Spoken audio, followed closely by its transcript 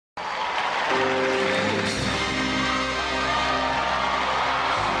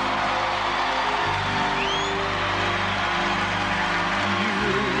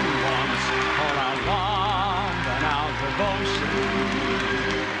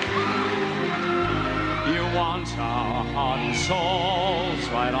our heart and souls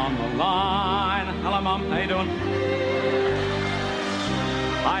right on the line. Hello, Mum. How you doing?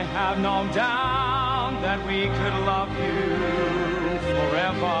 I have no doubt that we could love you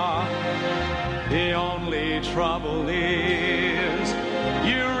forever. The only trouble is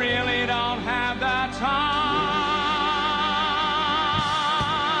you really don't have that time.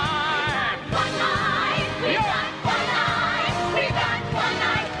 One night, we got one night, we got one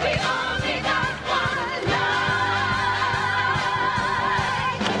night, we only got one night.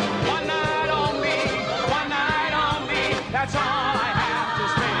 One night only, that's all I have to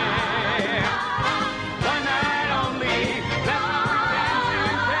spare. One night only, let's not pretend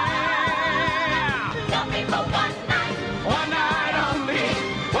to care. Love me for one night. One night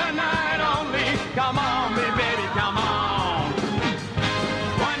only, come on, baby, come on.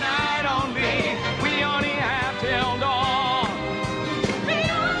 One night only, we only have till dawn. We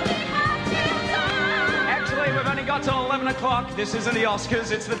only have till dawn. Actually, we've only got till 11 o'clock. This isn't the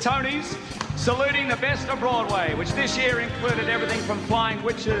Oscars, it's the Tonys. Saluting the best of Broadway, which this year included everything from Flying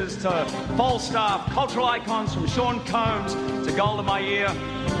Witches to Falstaff, cultural icons from Sean Combs to Gold of My Ear,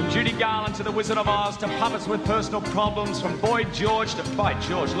 from Judy Garland to The Wizard of Oz to puppets with personal problems, from Boy George to... By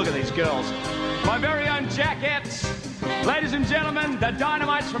George, look at these girls. My very own Jackettes. Ladies and gentlemen, the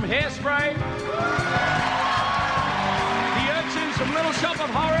Dynamites from Hairspray. The Urchins from Little Shop of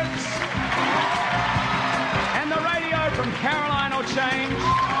Horrors. And the radio from Caroline or Change.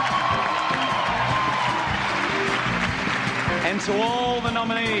 And to all the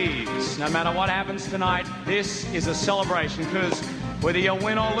nominees, no matter what happens tonight, this is a celebration, because whether you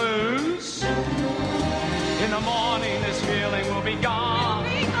win or lose, in the morning this feeling will be gone.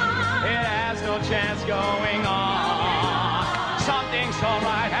 It has no chance going on. Something so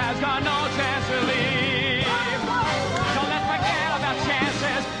right has got no chance to leave. So let's forget about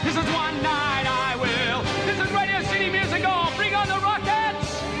chances. This is one night I will. This is Radio City Music Hall. Bring on the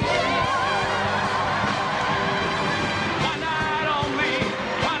Rockets! One night only,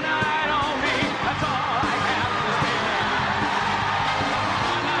 that's all I have to spare.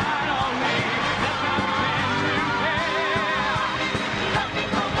 One night only, let's not pretend to care. Love me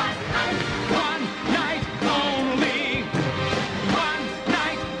for one night. One night only, one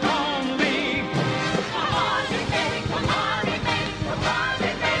night only. Come on, big baby, come on, big baby, come on,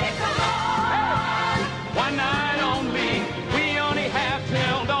 big baby, come on. One night only, we only have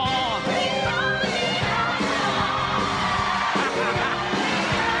till dawn. We only have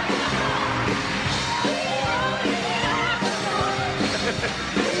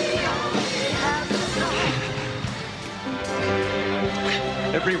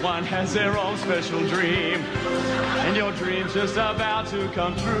Everyone has their own special dream, and your dream's just about to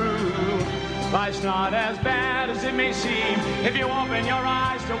come true. Life's not as bad as it may seem if you open your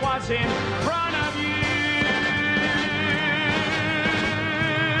eyes to what's in front of you.